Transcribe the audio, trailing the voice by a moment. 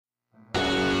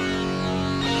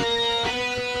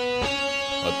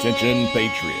Attention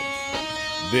Patriots,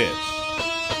 this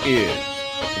is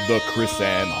the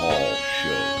KrisAnne Hall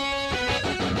Show.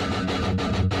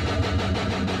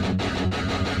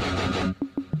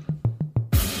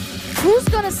 Who's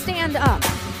going to stand up?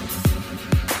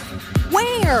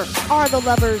 Where are the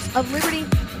lovers of liberty? I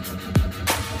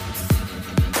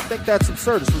think that's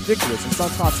absurd. It's ridiculous. It's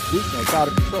unconstitutional. It's out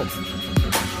of control.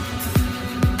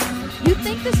 You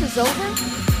think this is over?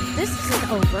 This isn't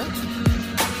over.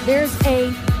 There's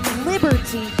a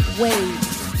liberty wave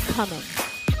coming.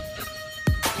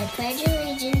 I pledge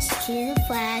allegiance to the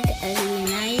flag of the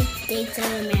United States of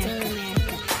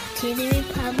America, to the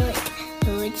republic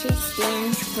for which it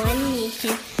stands, one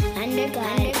nation, under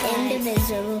God,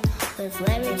 indivisible, with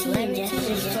liberty and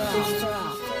justice for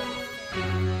all.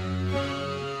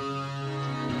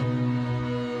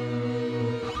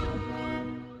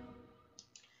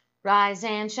 Rise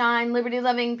and shine,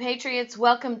 liberty-loving patriots.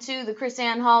 Welcome to the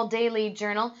KrisAnne Hall Daily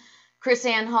Journal.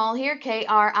 KrisAnne Hall here,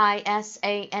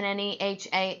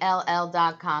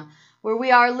 KrisAnnehall.com, where we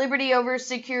are liberty over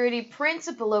security,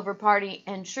 principle over party,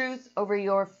 and truth over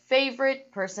your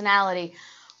favorite personality.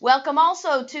 Welcome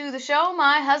also to the show,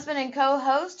 my husband and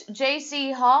co-host,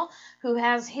 J.C. Hall, who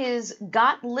has his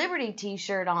Got Liberty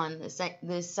t-shirt on this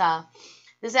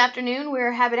afternoon.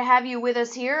 We're happy to have you with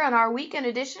us here on our weekend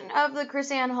edition of the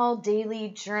KrisAnne Hall Daily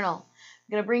Journal.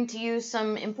 I'm going to bring to you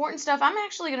some important stuff. I'm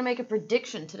actually going to make a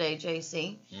prediction today,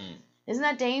 JC. Isn't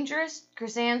that dangerous?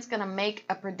 KrisAnne's going to make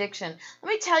a prediction. Let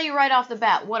me tell you right off the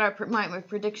bat what my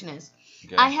prediction is.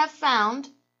 Okay. I have found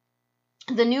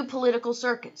the new political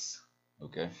circus.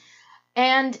 Okay.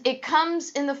 And it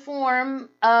comes in the form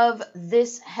of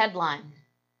this headline.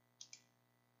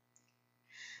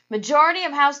 Majority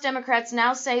of House Democrats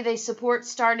now say they support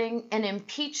starting an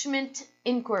impeachment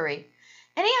inquiry.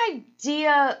 Any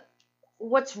idea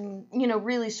what's,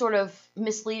 really sort of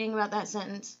misleading about that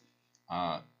sentence?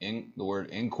 The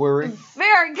word inquiry?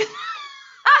 Very good.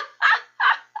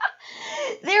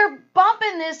 They're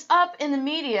bumping this up in the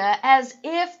media as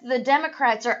if the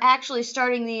Democrats are actually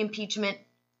starting the impeachment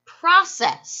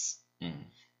process.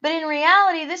 But in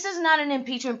reality, this is not an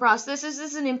impeachment process. This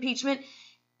is an impeachment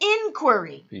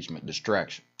inquiry. Impeachment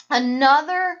distraction.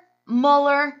 Another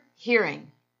Mueller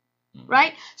hearing,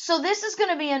 right? So this is going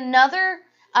to be another,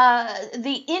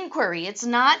 the inquiry. It's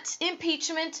not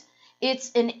impeachment.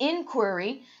 It's an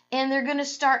inquiry. And they're going to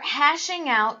start hashing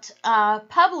out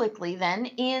publicly then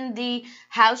in the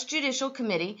House Judicial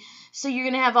Committee. So you're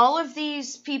going to have all of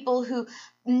these people who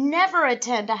never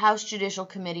attend a House Judicial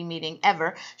Committee meeting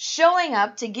ever, showing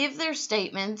up to give their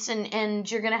statements,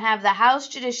 and you're going to have the House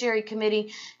Judiciary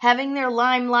Committee having their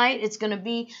limelight. It's going to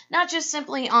be not just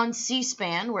simply on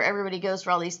C-SPAN, where everybody goes for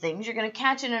all these things. You're going to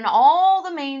catch it in all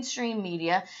the mainstream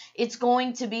media. It's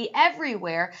going to be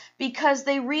everywhere because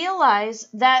they realize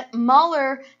that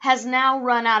Mueller has now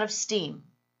run out of steam.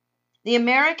 The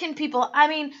American people,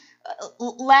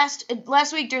 last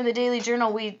week during the Daily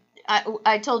Journal,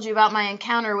 I told you about my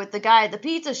encounter with the guy at the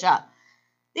pizza shop.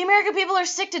 The American people are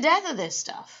sick to death of this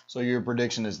stuff. So your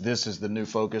prediction is this is the new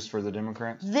focus for the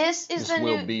Democrats? This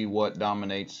will be what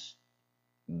dominates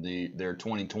their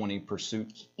 2020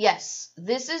 pursuits? Yes.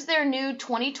 This is their new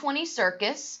 2020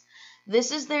 circus.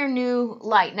 This is their new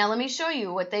light. Now let me show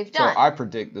you what they've done. So I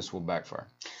predict this will backfire.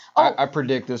 I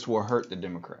predict this will hurt the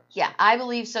Democrats. Yeah, I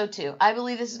believe so too. I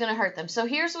believe this is going to hurt them. So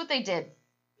here's what they did.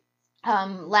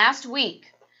 Last week,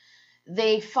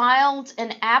 they filed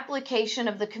an application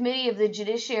of the Committee of the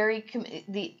Judiciary,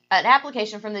 an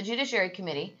application from the Judiciary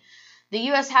Committee, the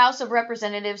U.S. House of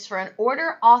Representatives, for an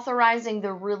order authorizing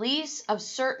the release of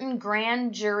certain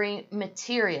grand jury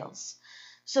materials.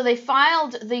 So the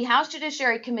House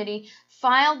Judiciary Committee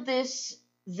filed this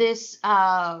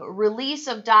release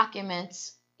of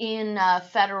documents in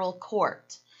federal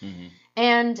court. Mm-hmm.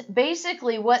 And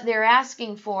basically what they're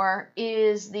asking for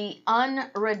is the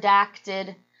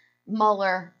unredacted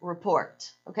Mueller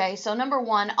report. Okay, so number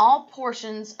one, all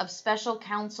portions of Special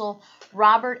Counsel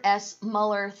Robert S.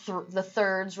 Mueller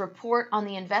III's report on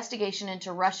the investigation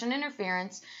into Russian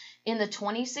interference in the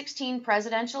 2016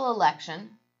 presidential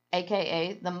election,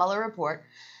 aka the Mueller report,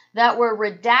 that were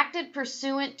redacted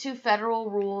pursuant to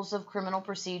Federal Rules of Criminal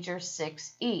Procedure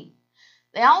 6E.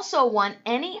 They also want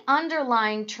any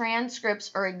underlying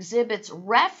transcripts or exhibits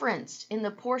referenced in the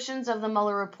portions of the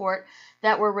Mueller report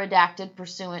that were redacted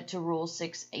pursuant to Rule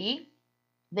 6E.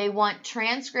 They want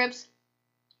transcripts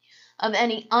of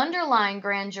any underlying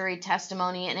grand jury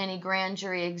testimony and any grand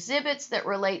jury exhibits that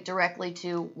relate directly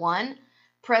to 1.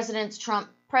 President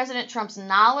Trump's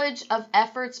knowledge of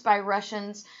efforts by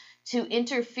Russians to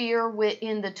interfere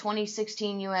in the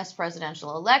 2016 U.S.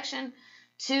 presidential election,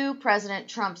 2, President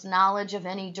Trump's knowledge of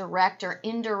any direct or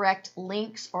indirect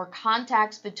links or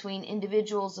contacts between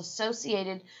individuals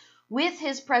associated with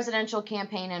his presidential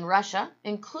campaign in Russia,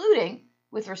 including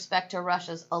with respect to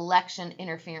Russia's election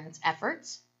interference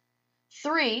efforts.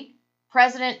 3,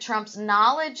 President Trump's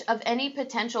knowledge of any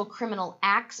potential criminal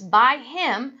acts by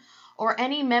him or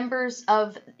any members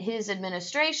of his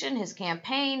administration, his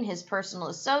campaign, his personal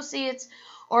associates,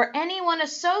 or anyone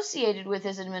associated with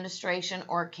his administration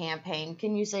or campaign.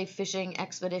 Can you say fishing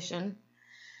expedition?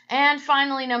 And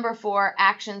finally, number 4,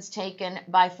 actions taken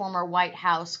by former White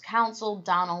House counsel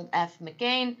Donald F.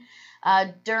 McGahn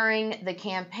during the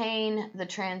campaign, the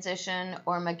transition,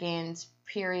 or McGahn's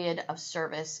period of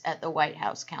service at the White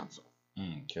House counsel.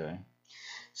 Okay.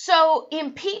 So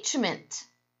impeachment,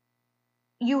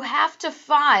 you have to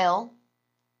file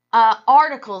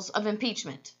articles of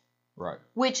impeachment. Right.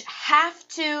 Which have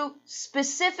to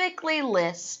specifically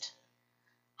list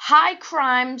high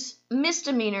crimes,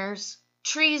 misdemeanors,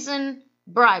 treason,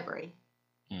 bribery,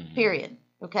 period.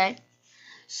 Okay?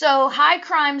 So high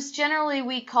crimes, generally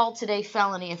we call today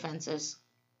felony offenses.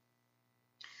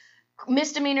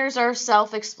 Misdemeanors are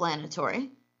self-explanatory.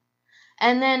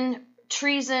 And then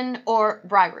treason or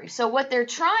bribery. So what they're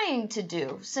trying to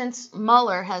do, since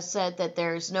Mueller has said that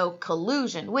there's no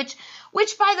collusion, which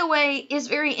by the way is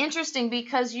very interesting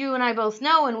because you and I both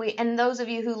know, and those of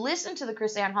you who listen to the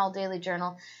KrisAnne Hall Daily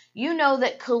Journal, you know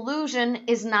that collusion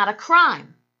is not a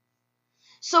crime.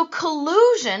 So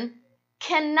collusion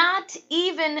cannot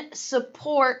even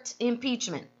support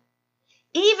impeachment.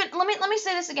 Even let me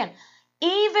say this again.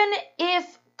 Even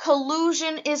if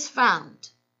collusion is found,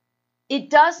 it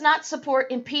does not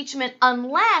support impeachment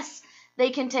unless they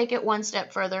can take it one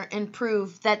step further and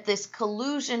prove that this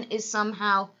collusion is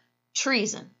somehow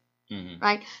treason,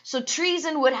 right? So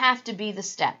treason would have to be the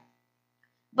step.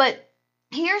 But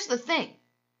here's the thing.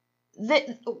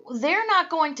 They're not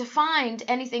going to find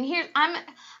anything here. I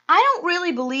don't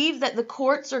really believe that the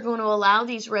courts are going to allow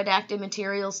these redacted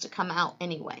materials to come out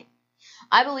anyway.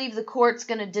 I believe the court's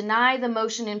going to deny the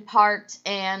motion in part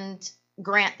and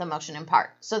grant the motion in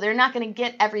part. So they're not going to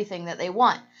get everything that they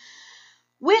want.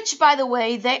 Which, by the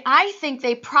way, I think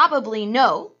they probably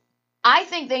know. I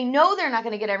think they know they're not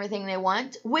going to get everything they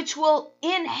want, which will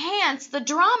enhance the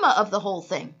drama of the whole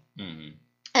thing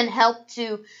and help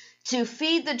to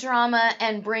feed the drama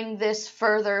and bring this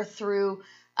further through,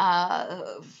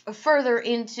 further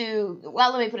into,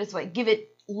 well, let me put it this way, give it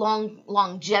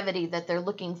longevity that they're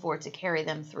looking for to carry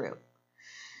them through.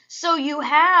 So you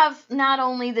have not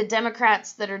only the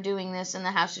Democrats that are doing this in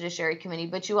the House Judiciary Committee,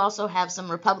 but you also have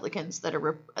some Republicans that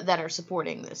are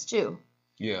supporting this too.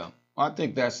 Yeah, I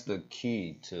think that's the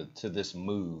key to this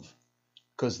move,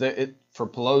 because for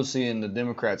Pelosi and the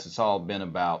Democrats, it's all been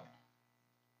about,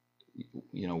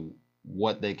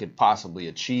 what they could possibly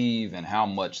achieve and how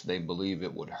much they believe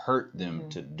it would hurt them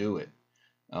to do it,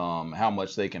 how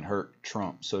much they can hurt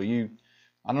Trump. So I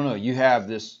don't know, you have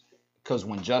this. Because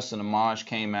when Justin Amash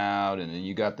came out, and then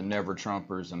you got the Never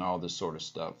Trumpers and all this sort of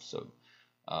stuff, so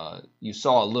you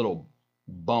saw a little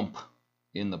bump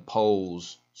in the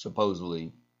polls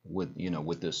supposedly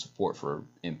with this support for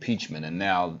impeachment, and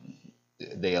now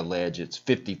they allege it's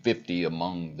 50-50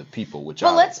 among the people.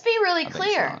 Well, let's be really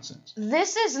clear.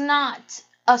 This is not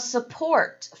a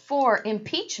support for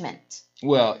impeachment.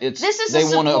 Well, this is a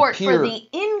support for the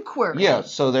inquiry. Yeah,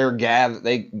 so they're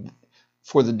gathered.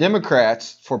 For the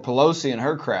Democrats, for Pelosi and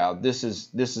her crowd, this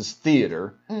is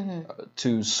theater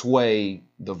to sway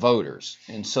the voters,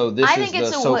 and so this is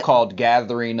the so-called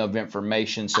gathering of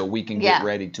information so we can get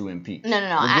ready to impeach. No.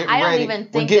 I don't even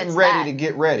think we're getting ready to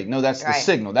get ready. No, that's the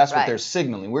signal. That's what they're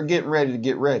signaling. We're getting ready to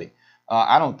get ready.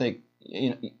 I don't think.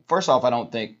 First off, I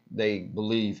don't think they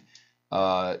believe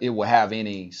it will have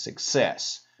any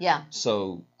success. Yeah.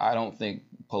 So I don't think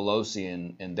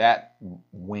Pelosi and that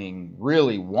wing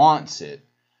really wants it,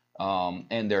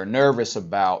 and they're nervous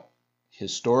about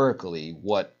historically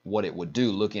what it would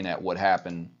do, looking at what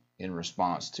happened in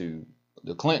response to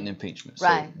the Clinton impeachment.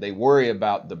 So they worry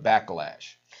about the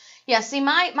backlash. Yeah, see,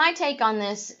 my take on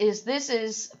this is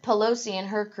Pelosi and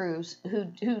her crews who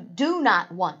do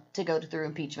not want to go through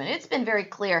impeachment. It's been very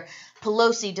clear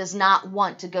Pelosi does not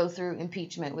want to go through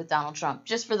impeachment with Donald Trump,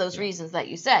 just for those reasons that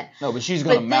you said. No, but she's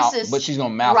going to mouth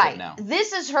it now.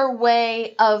 This is her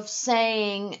way of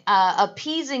saying,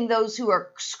 appeasing those who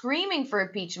are screaming for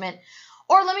impeachment,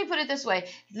 Or let me put it this way.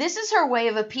 This is her way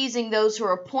of appeasing those who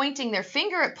are pointing their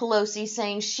finger at Pelosi,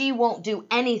 saying she won't do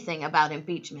anything about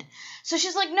impeachment. So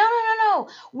she's like, no.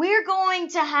 We're going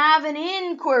to have an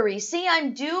inquiry. See,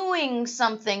 I'm doing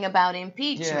something about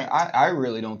impeachment. Yeah, I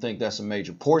really don't think that's a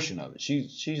major portion of it.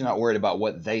 She's not worried about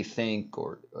what they think,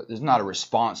 or there's not a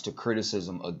response to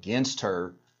criticism against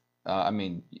her. I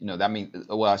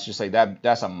should say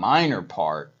that's a minor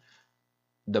part.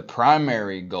 The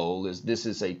primary goal is this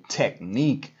is a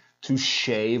technique to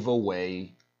shave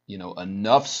away,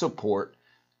 enough support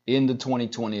in the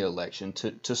 2020 election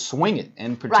to swing it.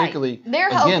 And particularly,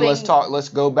 again, let's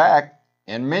go back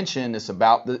and mention it's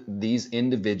about these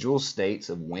individual states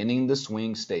of winning the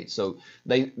swing states. So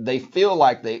they feel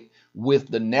like with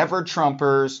the never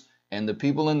Trumpers and the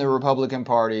people in the Republican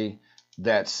Party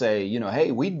that say,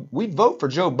 hey, we'd vote for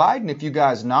Joe Biden if you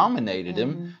guys nominated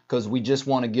him because we just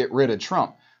want to get rid of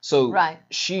Trump. So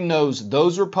she knows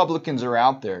those Republicans are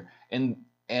out there,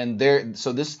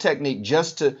 so this technique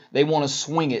they want to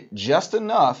swing it just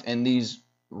enough in these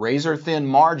razor thin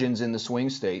margins in the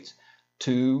swing states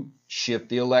to shift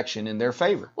the election in their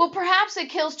favor. Well, perhaps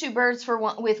it kills two birds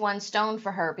with one stone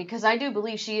for her, because I do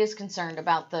believe she is concerned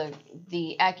about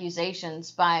the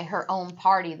accusations by her own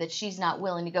party that she's not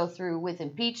willing to go through with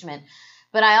impeachment.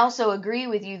 But I also agree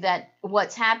with you that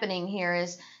what's happening here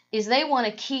is they want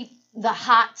to keep the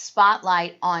hot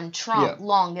spotlight on Trump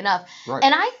long enough. Right.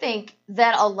 And I think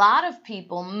that a lot of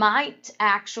people might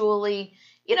actually,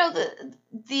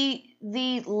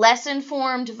 the less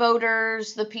informed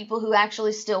voters, the people who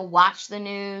actually still watch the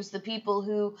news, the people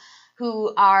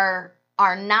who are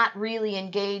not really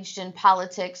engaged in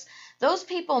politics, those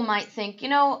people might think,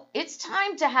 it's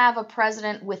time to have a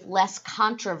president with less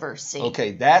controversy.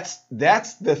 Okay, that's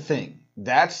the thing.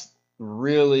 That's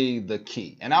really the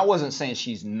key. And I wasn't saying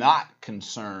she's not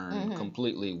concerned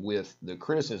completely with the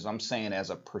criticism. I'm saying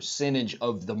as a percentage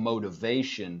of the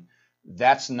motivation,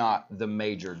 that's not the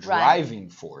major driving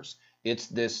force.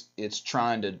 It's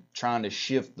trying to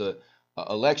shift the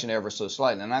election ever so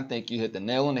slightly. And I think you hit the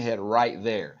nail on the head right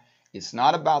there. It's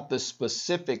not about the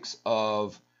specifics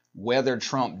of whether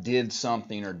Trump did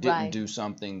something or didn't do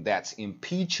something that's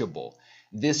impeachable.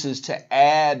 This is to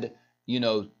add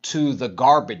to the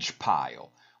garbage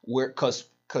pile,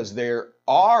 because there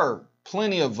are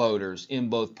plenty of voters in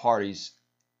both parties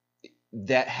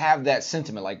that have that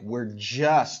sentiment, like we're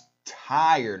just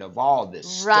tired of all this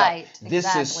stuff.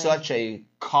 This is such a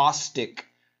caustic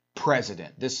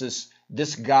president.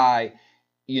 This guy,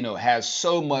 has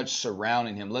so much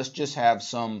surrounding him. Let's just have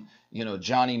some,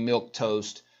 Johnny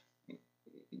Milquetoast,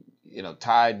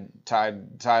 tied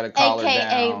a collar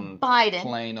down, Biden.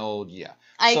 Plain old,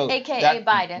 So AKA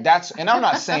Biden. And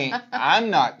I'm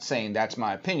not saying that's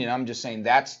my opinion. I'm just saying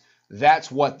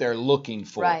that's what they're looking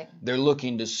for. Right. They're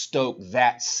looking to stoke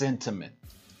that sentiment.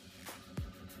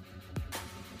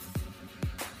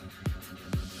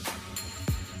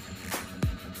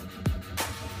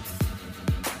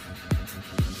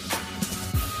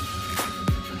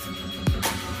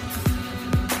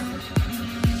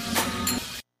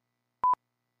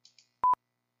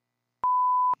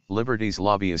 Liberty's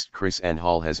lobbyist KrisAnne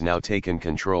Hall has now taken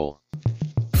control.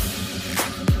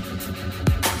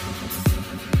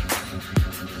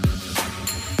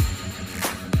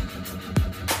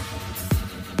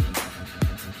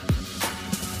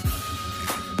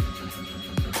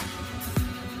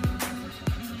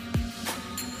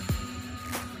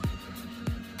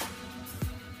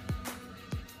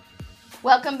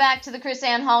 Welcome back to the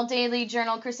KrisAnne Hall Daily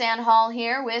Journal. KrisAnne Hall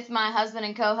here with my husband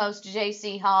and co-host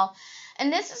J.C. Hall.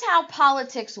 And this is how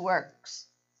politics works.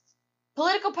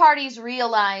 Political parties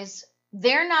realize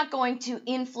they're not going to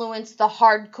influence the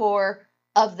hardcore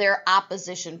of their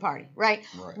opposition party, right?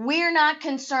 We're not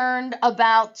concerned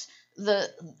about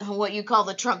what you call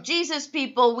the Trump Jesus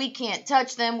people. We can't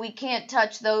touch them. We can't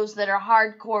touch those that are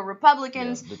hardcore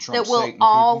Republicans that will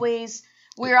always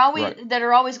that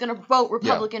are always going to vote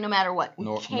Republican no matter what.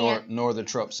 Nor the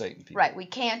Trump Satan people. Right, we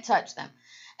can't touch them.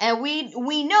 And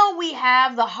we know we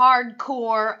have the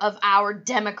hardcore of our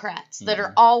Democrats that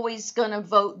are always going to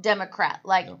vote Democrat,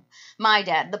 like my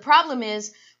dad. The problem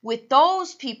is with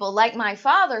those people, like my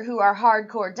father, who are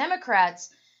hardcore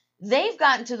Democrats, they've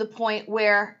gotten to the point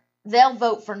where they'll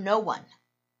vote for no one.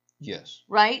 Yes.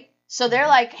 Right? So they're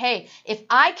like, hey, if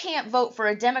I can't vote for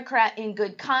a Democrat in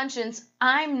good conscience,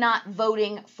 I'm not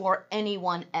voting for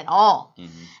anyone at all.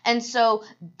 And so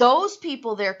those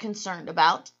people they're concerned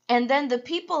about. And then the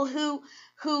people who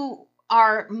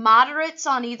are moderates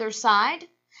on either side,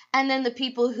 and then the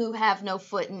people who have no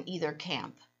foot in either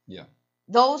camp. Yeah.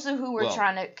 Those are who we're Well,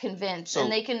 trying to convince, so-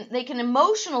 and they can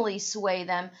emotionally sway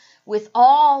them with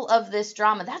all of this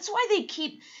drama. That's why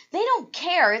they don't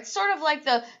care. It's sort of like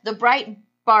the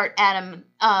Breitbart Adam,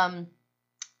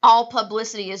 all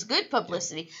publicity is good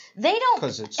publicity. They don't,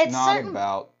 Because it's at not certain-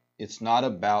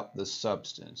 about the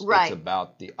substance. Right. It's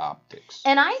about the optics.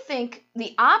 And I think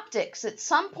the optics at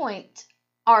some point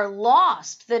are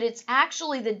lost, that it's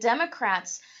actually the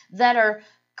Democrats that are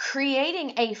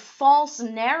creating a false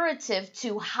narrative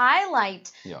to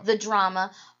highlight Yeah. the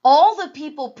drama. All the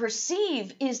people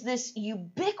perceive is this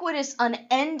ubiquitous,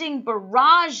 unending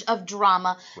barrage of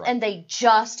drama, Right. and they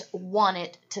just want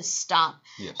it to stop.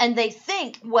 Yes. And they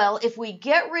think, well, if we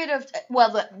get rid of,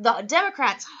 the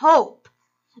Democrats hope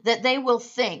that they will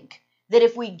think that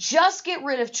if we just get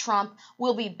rid of Trump,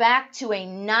 we'll be back to a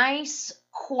nice,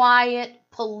 quiet,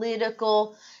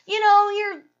 political,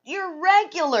 your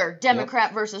regular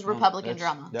Democrat versus Republican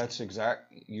drama. That's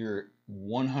exact. You're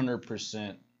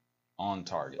 100% on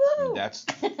target. Woo! That's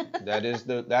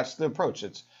the approach.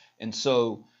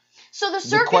 So the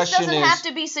circus question doesn't is- have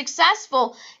to be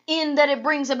successful in that it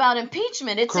brings about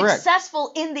impeachment. It's Correct.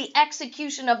 successful in the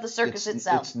execution of the circus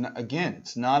itself.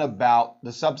 It's not about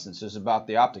the substance. It's about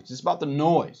the optics. It's about the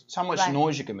noise. It's how much Right.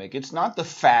 noise you can make. It's not the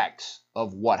facts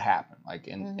of what happened.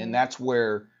 And that's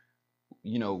where,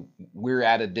 we're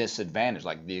at a disadvantage.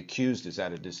 Like the accused is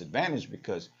at a disadvantage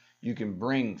because you can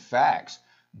bring facts,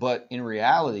 but in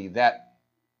reality,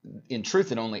 in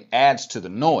truth, it only adds to the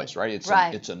noise, right?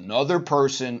 It's another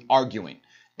person arguing.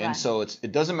 And Right. so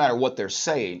it doesn't matter what they're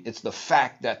saying. It's the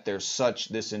fact that there's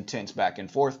this intense back and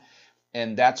forth.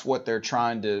 And that's what they're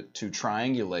trying to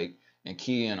triangulate and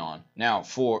key in on. Now,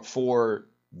 for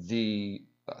the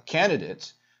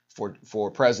candidates,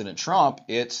 for President Trump,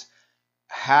 it's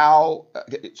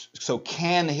so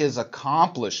can his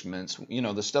accomplishments,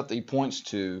 the stuff that he points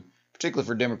to, particularly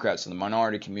for Democrats in the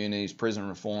minority communities, prison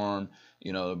reform,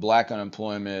 the black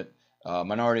unemployment,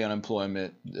 minority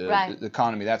unemployment, Right. the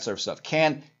economy, that sort of stuff.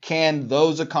 Can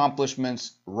those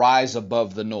accomplishments rise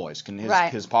above the noise? Can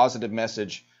his positive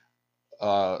message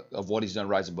of what he's done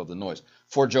rise above the noise?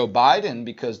 For Joe Biden,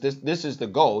 because this is the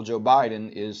goal, Joe Biden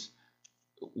is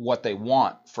what they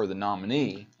want for the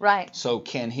nominee. Right. So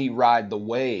can he ride the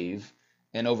wave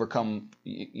and overcome,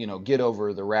 get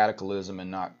over the radicalism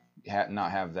and not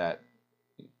have that,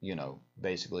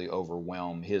 basically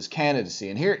overwhelm his candidacy?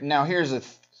 And here's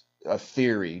a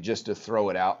theory, just to throw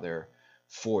it out there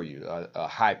for you, a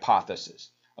hypothesis.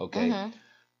 Okay.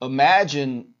 Mm-hmm.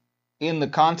 Imagine in the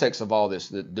context of all this,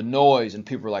 the noise, and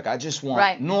people are like, I just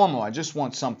want normal. I just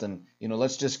want something,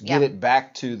 let's just get it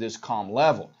back to this calm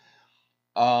level.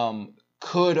 Because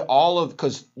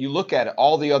you look at it,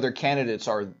 all the other candidates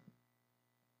are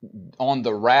on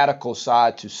the radical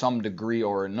side to some degree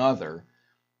or another.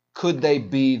 Could they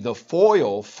be the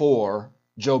foil for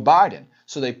Joe Biden?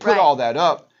 So they put all that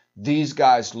up. These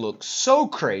guys look so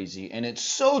crazy and it's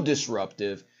so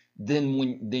disruptive.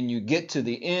 Then you get to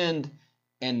the end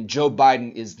and Joe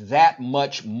Biden is that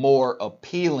much more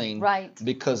appealing, Right.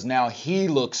 because now he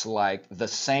looks like the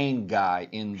sane guy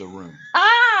in the room.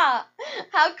 Ah,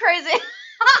 how crazy.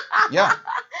 Yeah.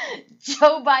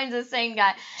 Joe Biden's the same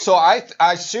guy. So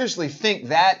I seriously think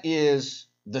that is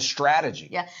the strategy.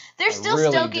 Yeah, they're still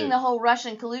really stoking do. the whole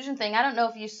Russian collusion thing. I don't know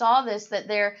if you saw this, that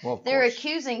they're Well, of they're course.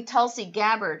 accusing Tulsi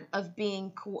Gabbard of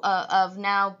being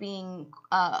now being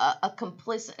a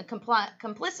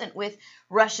complicit with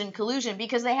Russian collusion,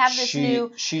 because they have this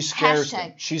new she scares hashtag.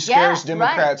 them. She scares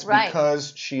Democrats right.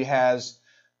 because she has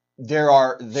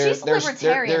She's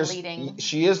libertarian there's leading.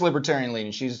 She is libertarian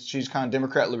leading. She's kind of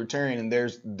Democrat libertarian, and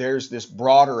there's this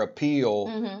broader appeal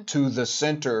Mm-hmm. to the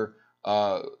center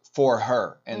for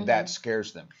her, and that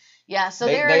scares them. Yeah, so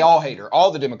They all hate her.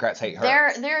 All the Democrats hate her.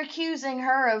 They're accusing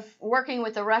her of working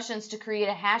with the Russians to create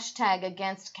a hashtag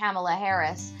against Kamala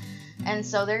Harris. And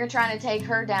so they're trying to take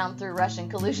her down through Russian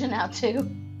collusion now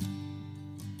too.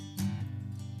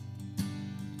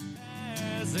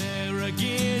 As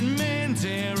arrogant men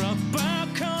tear up our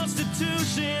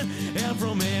Constitution, and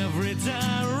from every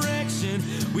direction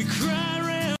we cry.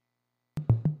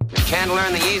 You can't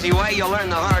learn the easy way, you'll learn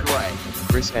the hard way.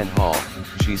 KrisAnne Hall,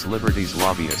 she's Liberty's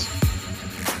lobbyist.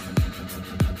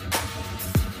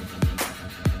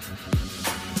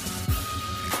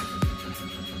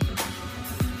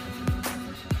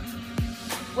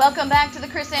 Welcome back to the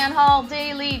KrisAnne Hall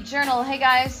Daily Journal. Hey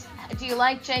guys, do you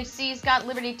like JC's Got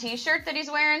Liberty t-shirt that he's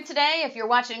wearing today? If you're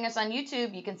watching us on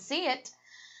YouTube, you can see it.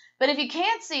 But if you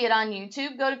can't see it on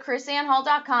YouTube, go to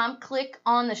KrisAnneHall.com, click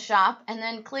on the shop, and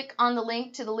then click on the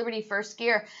link to the Liberty First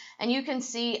Gear, and you can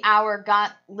see our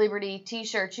Got Liberty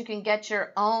t-shirts. You can get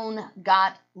your own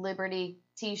Got Liberty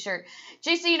t-shirt.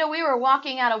 JC, we were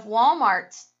walking out of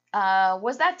Walmart.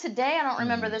 Was that today? I don't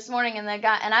remember this morning. And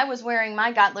I was wearing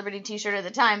my Got Liberty t-shirt at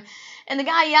the time. And the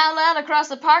guy yelled out across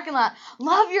the parking lot,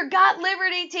 "Love your Got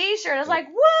Liberty t-shirt." I was like,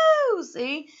 woo!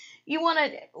 See,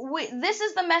 this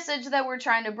is the message that we're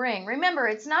trying to bring. Remember,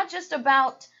 it's not just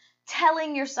about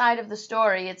telling your side of the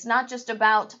story. It's not just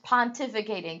about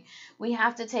pontificating. We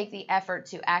have to take the effort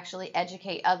to actually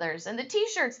educate others. And the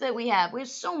t-shirts that we have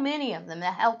so many of them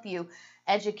that help you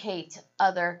educate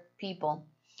other people.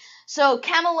 So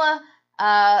Kamala,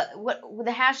 what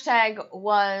the hashtag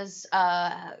was,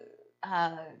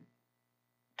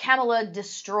 Kamala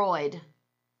destroyed.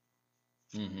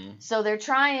 So they're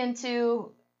trying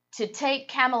to take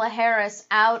Kamala Harris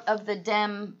out of the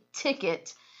Dem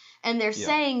ticket. And they're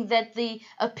saying that the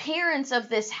appearance of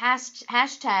this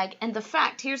hashtag and the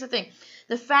fact, here's the thing,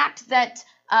 the fact that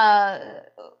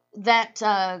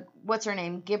what's her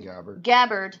name?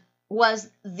 Gabbard was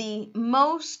the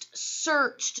most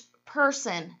searched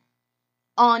person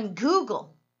on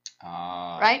Google.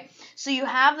 Right? So you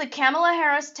have the Kamala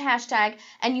Harris hashtag,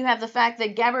 and you have the fact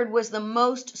that Gabbard was the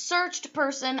most searched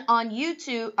person on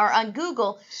YouTube or on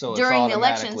Google during the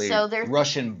election. So there's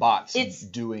Russian bots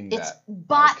doing that. It's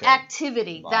bot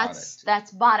activity. That's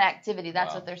bot activity.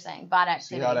 That's what they're saying. Bot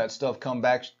activity. See how that stuff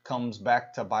comes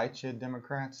back to bite you,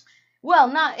 Democrats? Well,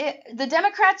 the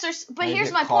Democrats are, but you here's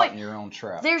get my caught point. in your own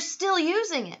trap. They're still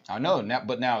using it. I know,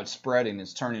 but now it's spreading.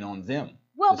 It's turning on them.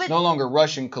 Well, it's no longer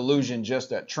Russian collusion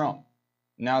just at Trump.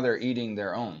 Now they're eating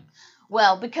their own.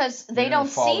 Well, because they don't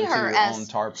see her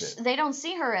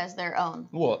as their own.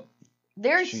 Well,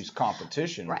 she's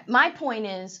competition. Right. My point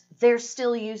is they're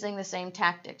still using the same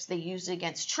tactics. They used it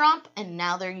against Trump, and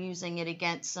now they're using it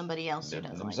against somebody else who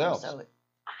doesn't like them. So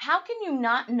how can you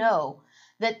not know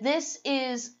that this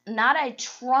is not a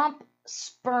Trump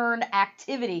spurned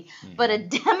activity, but a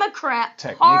Democrat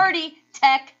Party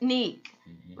technique,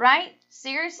 right?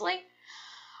 Seriously?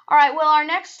 All right, well, our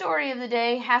next story of the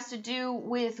day has to do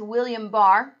with William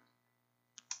Barr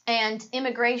and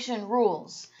immigration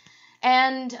rules.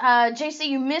 And, JC,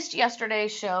 you missed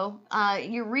yesterday's show. I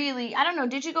don't know,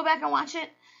 did you go back and watch it?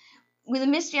 With the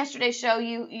missed yesterday's show,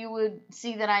 you would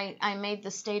see that I made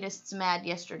the statists mad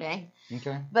yesterday.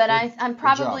 Okay. But I'm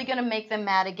probably going to make them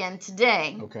mad again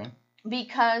today. Okay.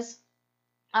 Because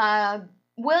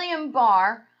William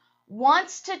Barr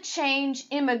wants to change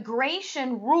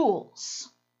immigration rules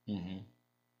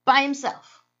by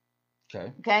himself.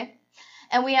 Okay.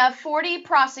 And we have 40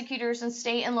 prosecutors in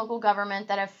state and local government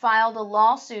that have filed a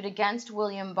lawsuit against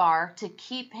William Barr to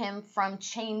keep him from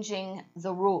changing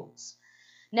the rules.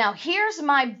 Now, here's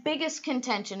my biggest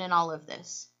contention in all of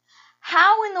this.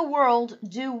 How in the world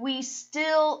do we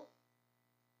still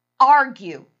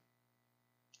argue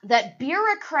that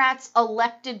bureaucrats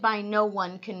elected by no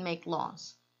one can make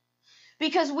laws?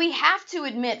 Because we have to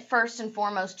admit, first and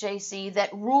foremost, JC,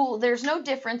 that there's no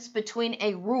difference between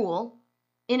a rule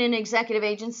in an executive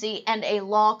agency and a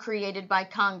law created by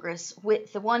Congress,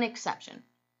 with the one exception.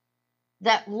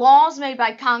 That laws made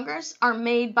by Congress are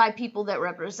made by people that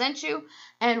represent you,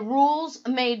 and rules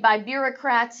made by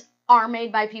bureaucrats are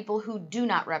made by people who do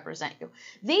not represent you.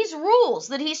 These rules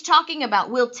that he's talking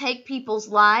about will take people's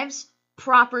lives,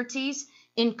 properties,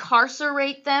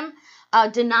 incarcerate them,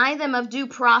 deny them of due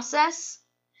process,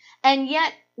 and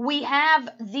yet we have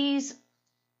these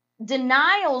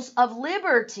denials of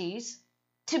liberties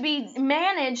to be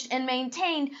managed and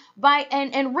maintained by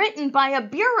and written by a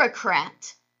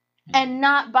bureaucrat and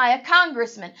not by a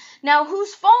congressman. Now,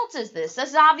 whose fault is this?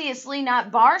 That's obviously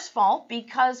not Barr's fault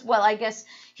because, well, I guess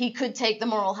he could take the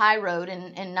moral high road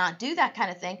and not do that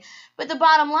kind of thing. But the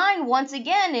bottom line, once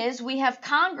again, is we have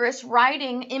Congress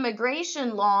writing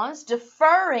immigration laws,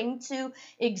 deferring to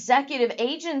executive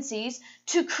agencies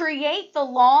to create the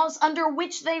laws under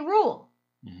which they rule.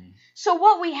 So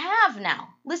what we have now,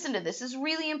 listen to this, this is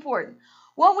really important.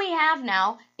 What we have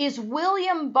now is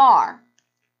William Barr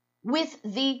with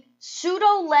the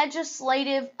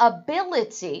pseudo-legislative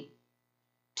ability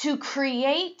to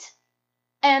create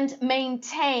and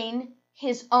maintain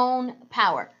his own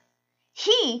power.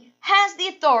 He has the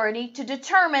authority to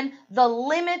determine the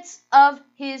limits of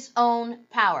his own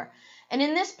power. And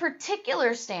in this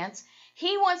particular stance,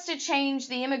 he wants to change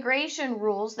the immigration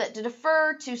rules that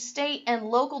defer to state and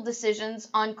local decisions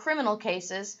on criminal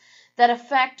cases that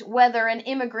affect whether an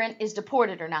immigrant is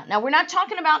deported or not. Now, we're not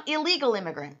talking about illegal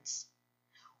immigrants.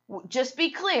 Just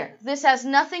be clear, this has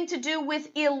nothing to do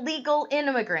with illegal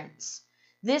immigrants.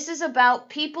 This is about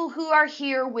people who are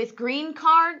here with green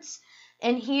cards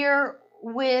and here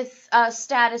with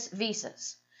status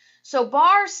visas. So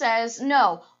Barr says,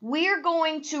 no, we're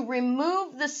going to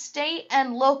remove the state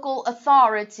and local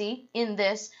authority in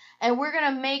this, and we're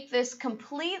going to make this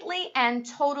completely and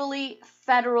totally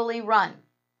federally run.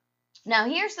 Now,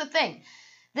 here's the thing.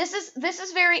 This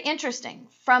is very interesting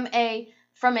from a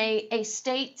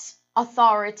state's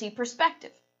authority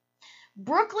perspective.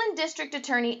 Brooklyn District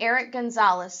Attorney Eric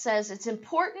Gonzalez says it's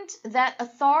important that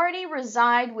authority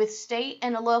reside with state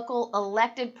and local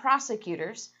elected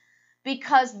prosecutors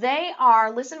because they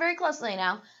are, listen very closely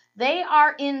now, they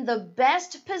are in the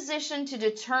best position to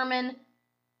determine,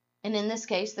 and in this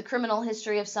case, the criminal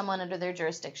history of someone under their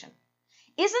jurisdiction.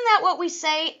 Isn't that what we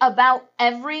say about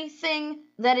everything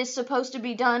that is supposed to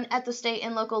be done at the state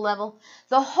and local level?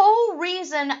 The whole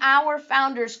reason our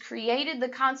founders created the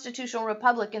constitutional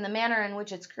republic in the manner in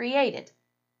which it's created,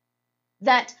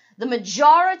 that the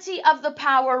majority of the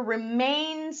power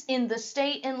remains in the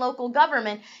state and local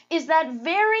government, is that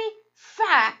very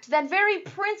fact, that very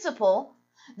principle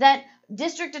that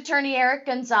District Attorney Eric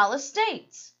Gonzalez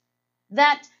states,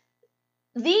 that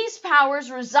these powers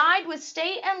reside with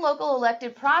state and local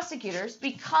elected prosecutors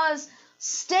because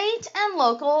state and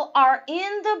local are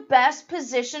in the best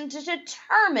position to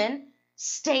determine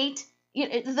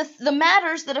the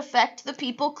matters that affect the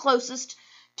people closest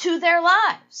to their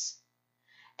lives.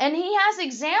 And he has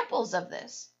examples of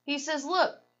this. He says,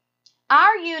 look,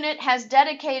 our unit has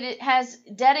dedicated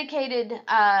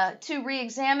to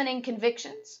re-examining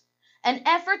convictions, an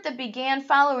effort that began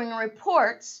following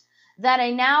reports that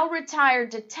a now retired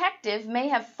detective may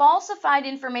have falsified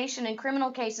information in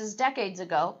criminal cases decades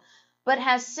ago, but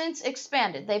has since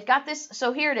expanded. They've got this,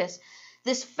 so here it is.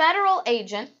 This federal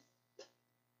agent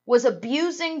was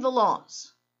abusing the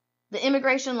laws, the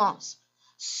immigration laws.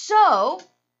 So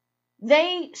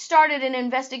they started an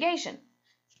investigation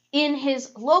in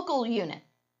his local unit.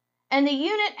 And the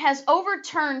unit has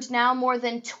overturned now more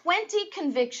than 20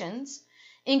 convictions,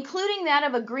 including that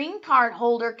of a green card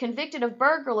holder convicted of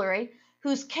burglary,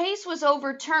 whose case was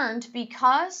overturned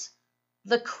because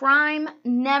the crime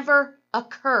never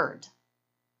occurred.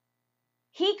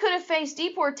 He could have faced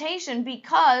deportation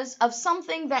because of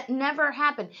something that never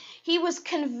happened. He was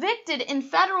convicted in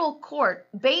federal court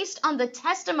based on the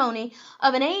testimony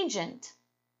of an agent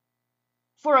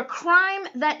for a crime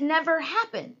that never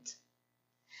happened.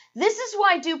 This is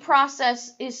why due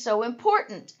process is so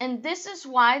important, and this is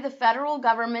why the federal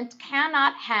government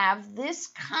cannot have this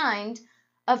kind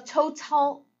of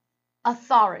total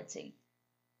authority.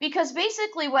 Because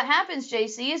basically what happens,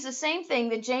 JC, is the same thing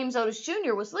that James Otis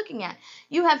Jr. was looking at.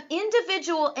 You have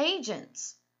individual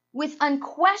agents with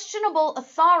unquestionable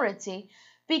authority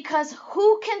because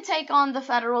who can take on the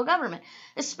federal government?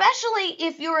 Especially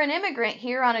if you're an immigrant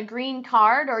here on a green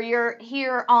card or you're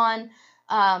here on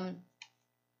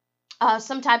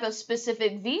some type of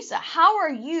specific visa. How are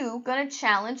you going to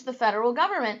challenge the federal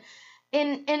government?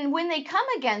 And when they come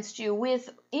against you with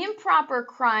improper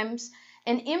crimes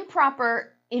and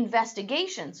improper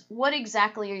investigations, what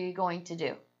exactly are you going to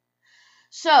do?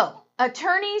 So,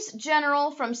 attorneys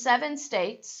general from 7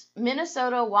 states,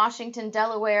 Minnesota, Washington,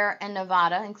 Delaware, and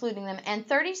Nevada, including them, and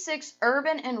 36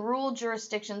 urban and rural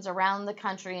jurisdictions around the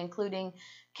country, including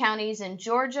counties in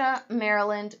Georgia,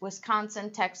 Maryland,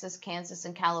 Wisconsin, Texas, Kansas,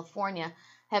 and California,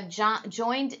 have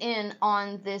joined in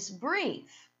on this brief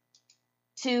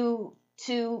to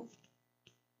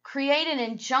create an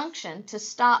injunction to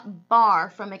stop Barr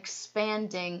from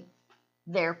expanding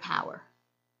their power.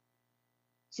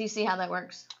 So you see how that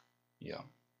works? Yeah.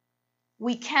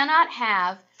 We cannot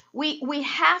have, we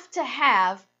have to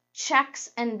have checks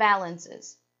and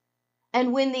balances.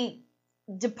 And when the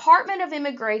Department of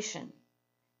Immigration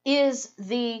is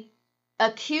the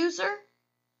accuser,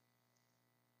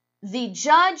 the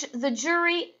judge, the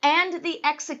jury, and the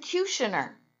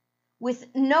executioner with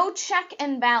no check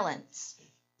and balance,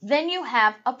 then you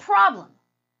have a problem.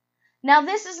 Now,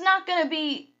 this is not going to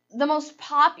be the most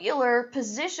popular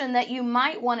position that you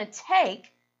might want to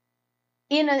take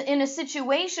in a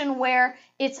situation where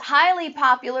it's highly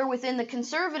popular within the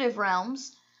conservative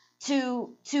realms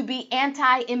to be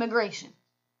anti-immigration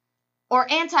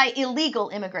or anti-illegal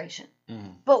immigration.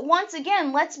 But once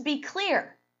again, let's be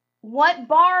clear. What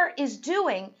Barr is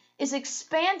doing is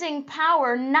expanding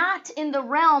power not in the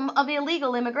realm of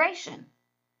illegal immigration.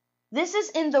 This is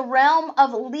in the realm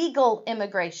of legal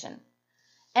immigration.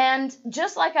 And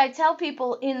just like I tell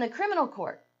people in the criminal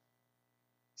court,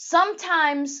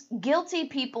 sometimes guilty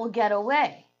people get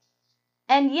away.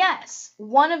 And yes,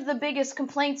 one of the biggest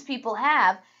complaints people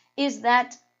have is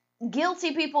that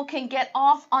guilty people can get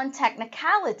off on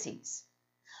technicalities.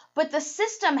 But the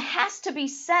system has to be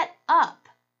set up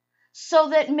so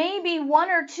that maybe 1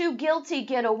 or 2 guilty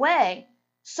get away,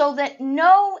 so that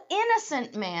no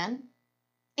innocent man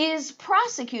is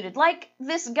prosecuted. Like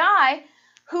this guy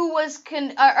who was,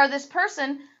 or this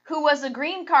person who was a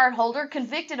green card holder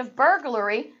convicted of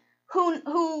burglary,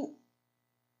 who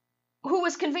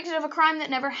was convicted of a crime that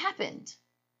never happened.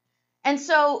 And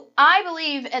so I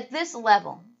believe at this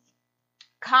level,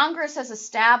 Congress has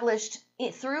established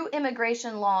through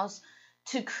immigration laws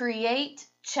to create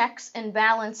checks and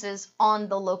balances on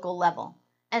the local level.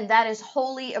 And that is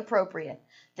wholly appropriate.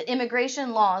 The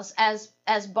immigration laws,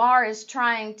 as Barr is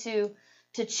trying to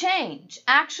change,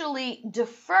 actually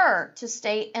defer to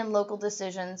state and local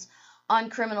decisions on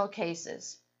criminal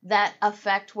cases that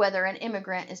affect whether an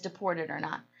immigrant is deported or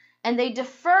not. And they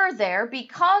defer there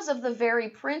because of the very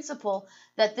principle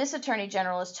that this Attorney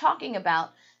General is talking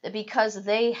about, that because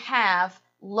they have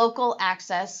local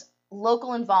access,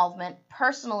 local involvement,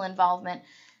 personal involvement.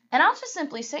 And I'll just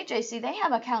simply say, JC, they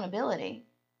have accountability.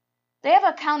 They have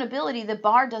accountability that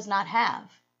Barr does not have.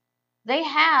 They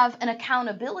have an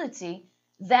accountability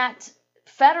that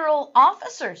federal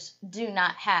officers do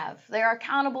not have. They are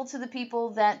accountable to the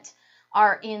people that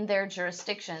are in their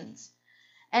jurisdictions.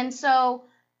 And so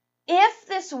if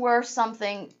this were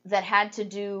something that had to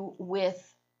do with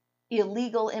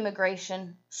illegal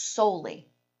immigration solely,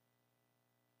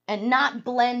 and not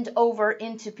blend over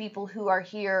into people who are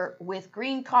here with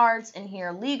green cards and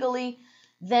here legally,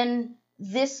 then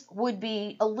this would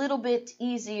be a little bit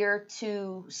easier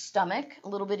to stomach, a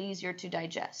little bit easier to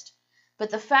digest.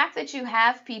 But the fact that you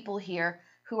have people here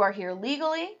who are here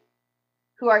legally,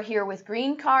 who are here with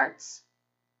green cards,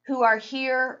 who are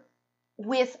here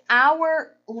with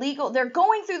our legal, they're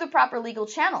going through the proper legal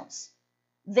channels.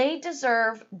 They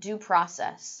deserve due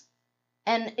process.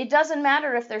 And it doesn't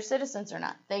matter if they're citizens or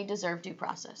not. They deserve due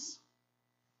process.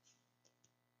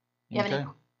 You have any?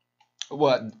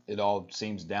 Well, it all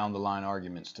seems down the line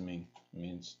arguments to me. I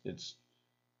mean,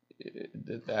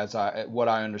 what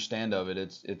I understand of it,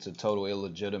 it's a total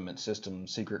illegitimate system,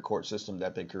 secret court system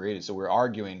that they created. So we're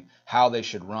arguing how they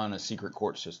should run a secret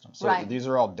court system. So right. These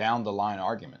are all down the line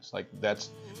arguments. Like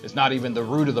it's not even the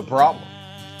root of the problem.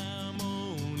 I'm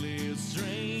only a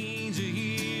stranger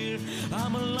here.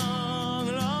 I'm a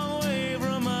long, long way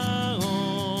from my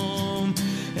home,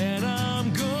 and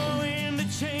I'm going to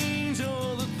change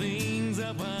all the things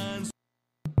I find.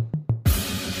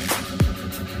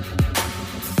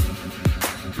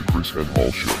 The KrisAnne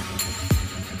Hall Show.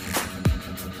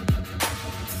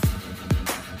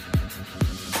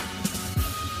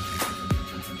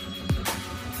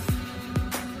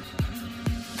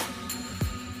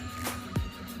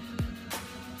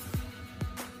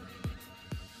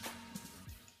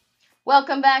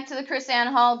 Welcome back to the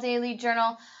KrisAnne Hall Daily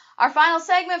Journal, our final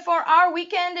segment for our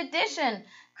weekend edition.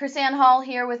 KrisAnne Hall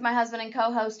here with my husband and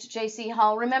co-host JC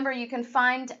Hall. Remember, you can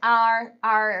find our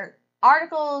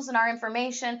articles and our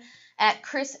information at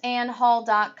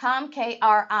KrisAnneHall.com,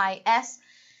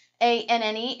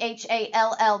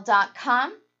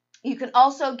 KrisAnnehall.com. You can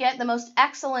also get the most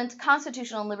excellent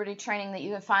constitutional and liberty training that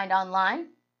you can find online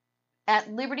at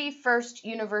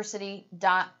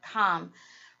LibertyFirstUniversity.com.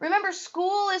 Remember, the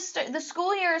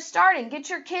school year is starting. Get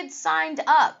your kids signed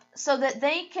up so that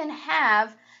they can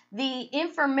have the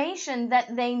information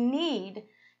that they need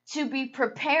to be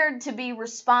prepared to be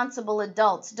responsible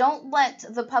adults. Don't let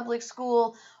the public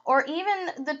school or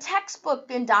even the textbook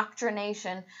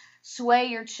indoctrination sway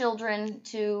your children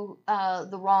to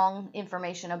the wrong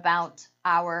information about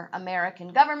our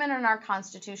American government and our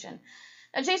Constitution.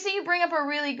 Now, JC, you bring up a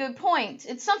really good point.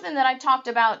 It's something that I talked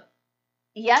about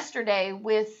yesterday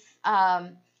with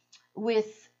the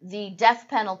death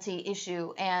penalty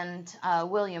issue and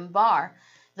William Barr.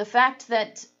 The fact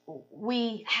that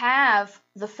we have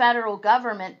the federal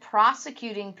government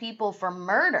prosecuting people for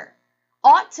murder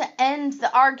ought to end the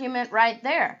argument right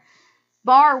there.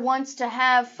 Barr wants to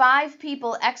have 5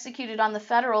 people executed on the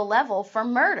federal level for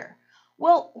murder.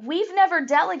 Well, we've never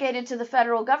delegated to the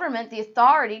federal government the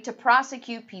authority to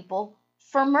prosecute people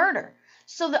for murder.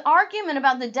 So the argument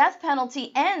about the death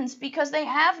penalty ends because they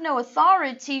have no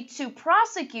authority to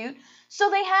prosecute, so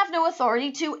they have no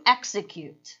authority to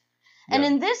execute. Yeah. And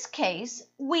in this case,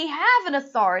 we have an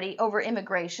authority over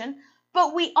immigration,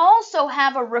 but we also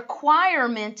have a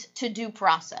requirement to due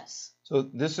process. So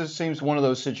this seems one of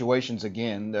those situations,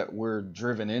 again, that we're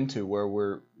driven into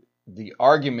where the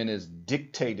argument is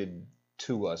dictated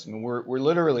to us. I mean, we're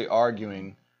literally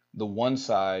arguing the one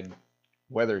side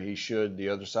whether he should, the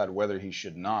other side whether he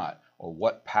should not, or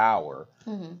what power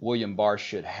William Barr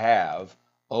should have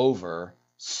over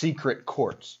secret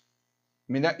courts.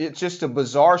 I mean, it's just a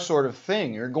bizarre sort of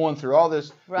thing. You're going through all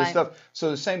this stuff.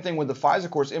 So the same thing with the FISA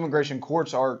courts. Immigration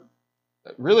courts are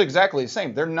really exactly the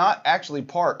same. They're not actually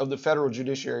part of the federal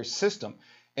judiciary system.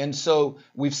 And so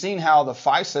we've seen how the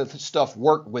FISA stuff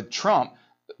worked with Trump.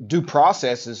 Due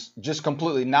process is just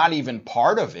completely not even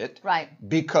part of it. Right.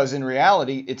 Because in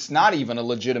reality, it's not even a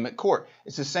legitimate court.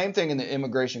 It's the same thing in the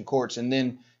immigration courts. And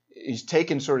then he's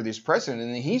taken sort of this precedent,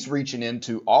 and then he's reaching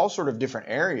into all sort of different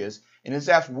areas. And it's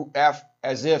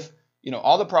as if, you know,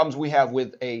 all the problems we have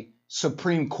with a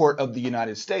Supreme Court of the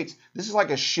United States, this is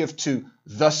like a shift to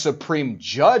the Supreme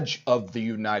Judge of the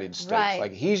United States. Right.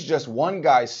 Like he's just one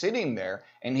guy sitting there,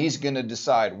 and he's going to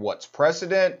decide what's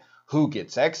precedent, who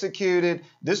gets executed,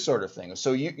 this sort of thing.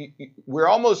 So we've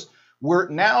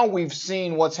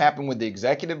seen what's happened with the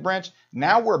executive branch.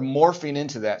 Now we're morphing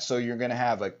into that. So you're going to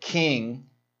have a king,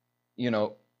 you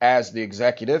know, as the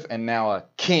executive, and now a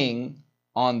king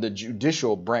on the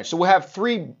judicial branch. So we'll have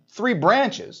three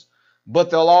branches, but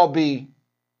they'll all be,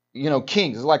 you know,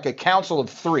 kings. It's like a council of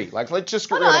three. Like, let's just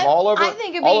get rid of all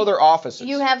other offices.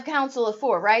 You have council of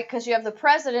four, right? Because you have the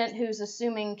president who's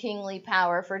assuming kingly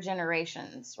power for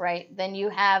generations, right? Then you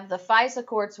have the FISA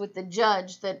courts with the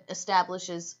judge that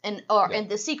establishes and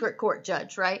the secret court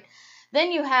judge, right?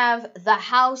 Then you have the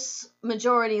House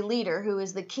Majority Leader, who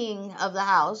is the king of the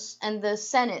House, and the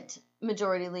Senate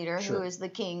Majority Leader, who is the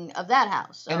king of that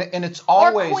house. So, and it's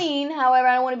always... Or queen, however,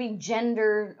 I don't want to be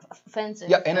gender offensive.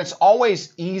 Yeah, and it's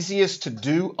always easiest to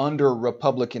do under a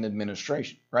Republican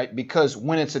administration, right? Because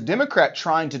when it's a Democrat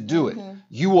trying to do it,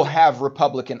 you will have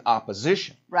Republican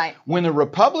opposition. Right. When a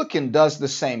Republican does the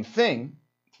same thing,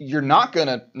 you're not going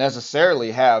to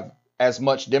necessarily have as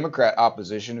much Democrat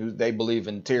opposition, who they believe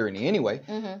in tyranny anyway.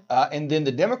 And then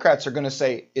the Democrats are going to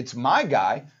say, it's my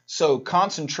guy. So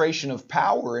concentration of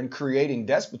power and creating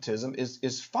despotism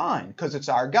is fine because it's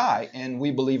our guy and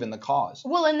we believe in the cause.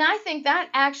 Well, and I think that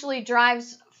actually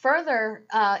drives further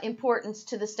importance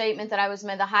to the statement that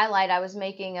the highlight I was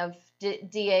making of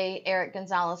DA Eric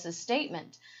Gonzalez's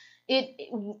statement.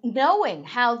 Knowing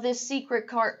how this secret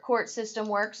court system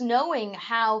works, knowing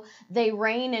how they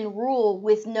reign and rule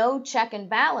with no check and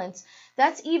balance,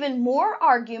 that's even more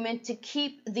argument to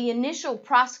keep the initial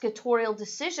prosecutorial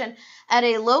decision at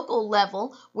a local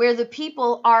level where the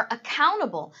people are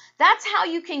accountable. That's how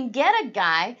you can get a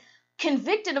guy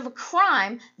convicted of a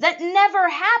crime that never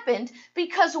happened,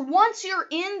 because once you're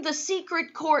in the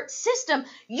secret court system,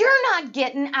 you're not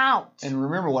getting out. And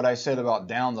remember what I said about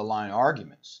down the line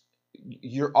arguments.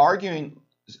 You're arguing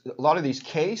a lot of these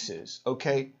cases,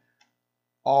 okay,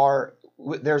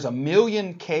 there's a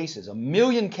million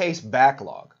case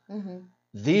backlog.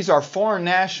 These are foreign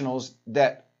nationals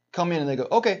that come in and they go,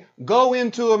 okay, go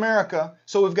into America.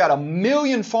 So we've got 1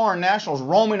 million foreign nationals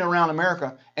roaming around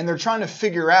America, and they're trying to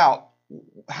figure out,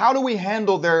 how do we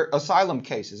handle their asylum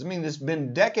cases? I mean, it's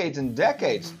been decades and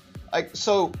decades.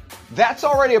 So that's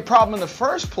already a problem in the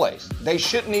first place. They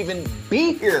shouldn't even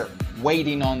be here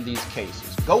waiting on these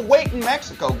cases. Go wait in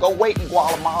Mexico. Go wait in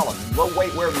Guatemala. Go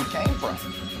wait wherever you came from.